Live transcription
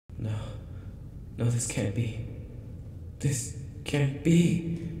No, this can't be. This can't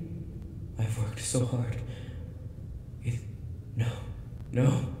be. I've worked so hard. No,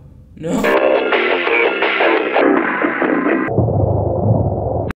 no, no!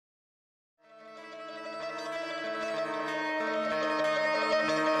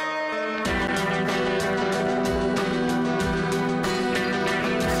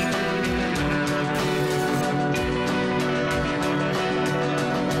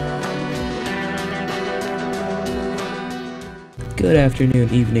 Good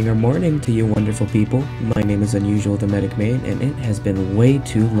afternoon, evening, or morning to you wonderful people. My name is Unusual the Medic Main, and it has been way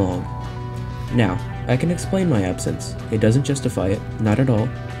too long. Now, I can explain my absence. It doesn't justify it, not at all,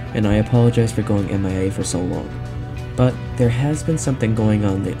 and I apologize for going MIA for so long. But there has been something going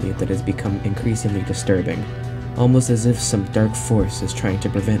on lately that has become increasingly disturbing, almost as if some dark force is trying to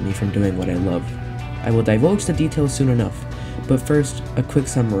prevent me from doing what I love. I will divulge the details soon enough, but first, a quick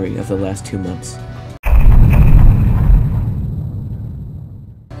summary of the last 2 months.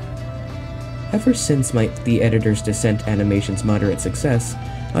 Ever since the editor's Ascent animation's moderate success,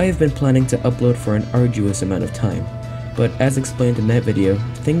 I have been planning to upload for an arduous amount of time, but as explained in that video,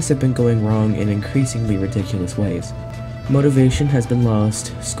 things have been going wrong in increasingly ridiculous ways. Motivation has been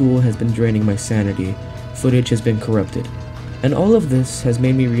lost, school has been draining my sanity, footage has been corrupted, and all of this has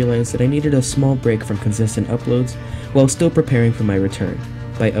made me realize that I needed a small break from consistent uploads while still preparing for my return,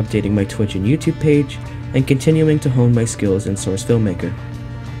 by updating my Twitch and YouTube page, and continuing to hone my skills in Source Filmmaker.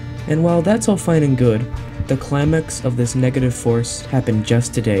 And while that's all fine and good, the climax of this negative force happened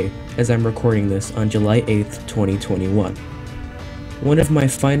just today as I'm recording this on July 8th, 2021. One of my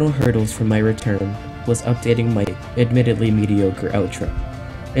final hurdles for my return was updating my admittedly mediocre outro.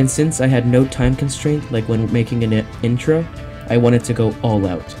 And since I had no time constraint like when making an intro, I wanted to go all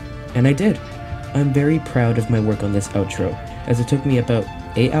out. And I did. I'm very proud of my work on this outro, as it took me about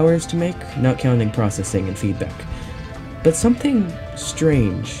 8 hours to make, not counting processing and feedback. But something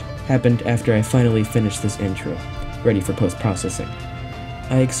strange happened after I finally finished this intro, ready for post-processing.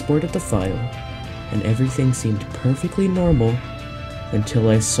 I exported the file, and everything seemed perfectly normal until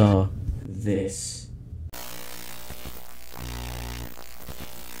I saw this.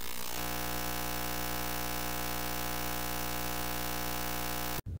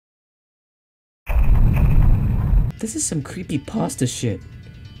 This is some creepypasta shit.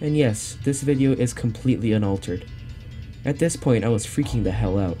 And yes, this video is completely unaltered. At this point, I was freaking the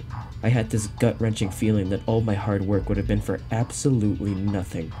hell out. I had this gut-wrenching feeling that all my hard work would have been for absolutely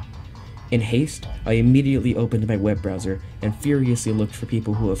nothing. In haste, I immediately opened my web browser and furiously looked for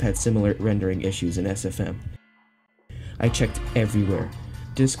people who have had similar rendering issues in SFM. I checked everywhere: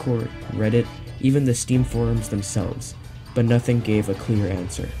 Discord, Reddit, even the Steam forums themselves, but nothing gave a clear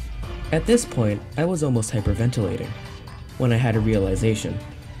answer. At this point, I was almost hyperventilating, when I had a realization.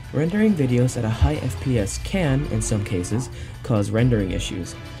 Rendering videos at a high FPS can, in some cases, cause rendering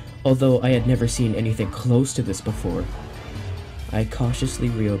issues, although I had never seen anything close to this before. I cautiously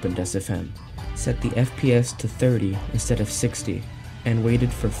reopened SFM, set the FPS to 30 instead of 60, and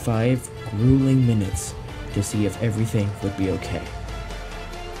waited for 5 grueling minutes to see if everything would be okay.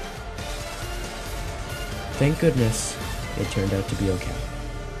 Thank goodness, it turned out to be okay.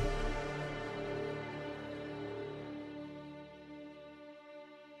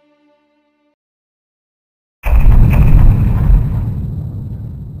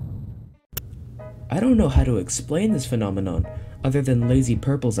 I don't know how to explain this phenomenon other than Lazy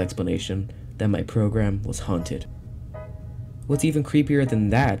Purple's explanation that my program was haunted. What's even creepier than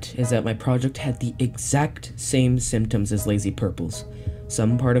that is that my project had the exact same symptoms as Lazy Purple's.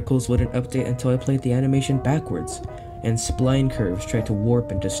 Some particles wouldn't update until I played the animation backwards, and spline curves tried to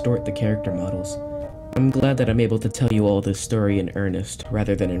warp and distort the character models. I'm glad that I'm able to tell you all this story in earnest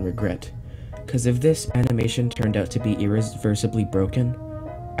rather than in regret, cause if this animation turned out to be irreversibly broken,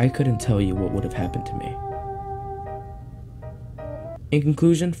 I couldn't tell you what would have happened to me. In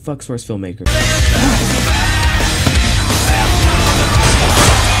conclusion, fuck Source Filmmaker.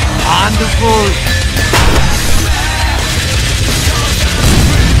 Wonderful!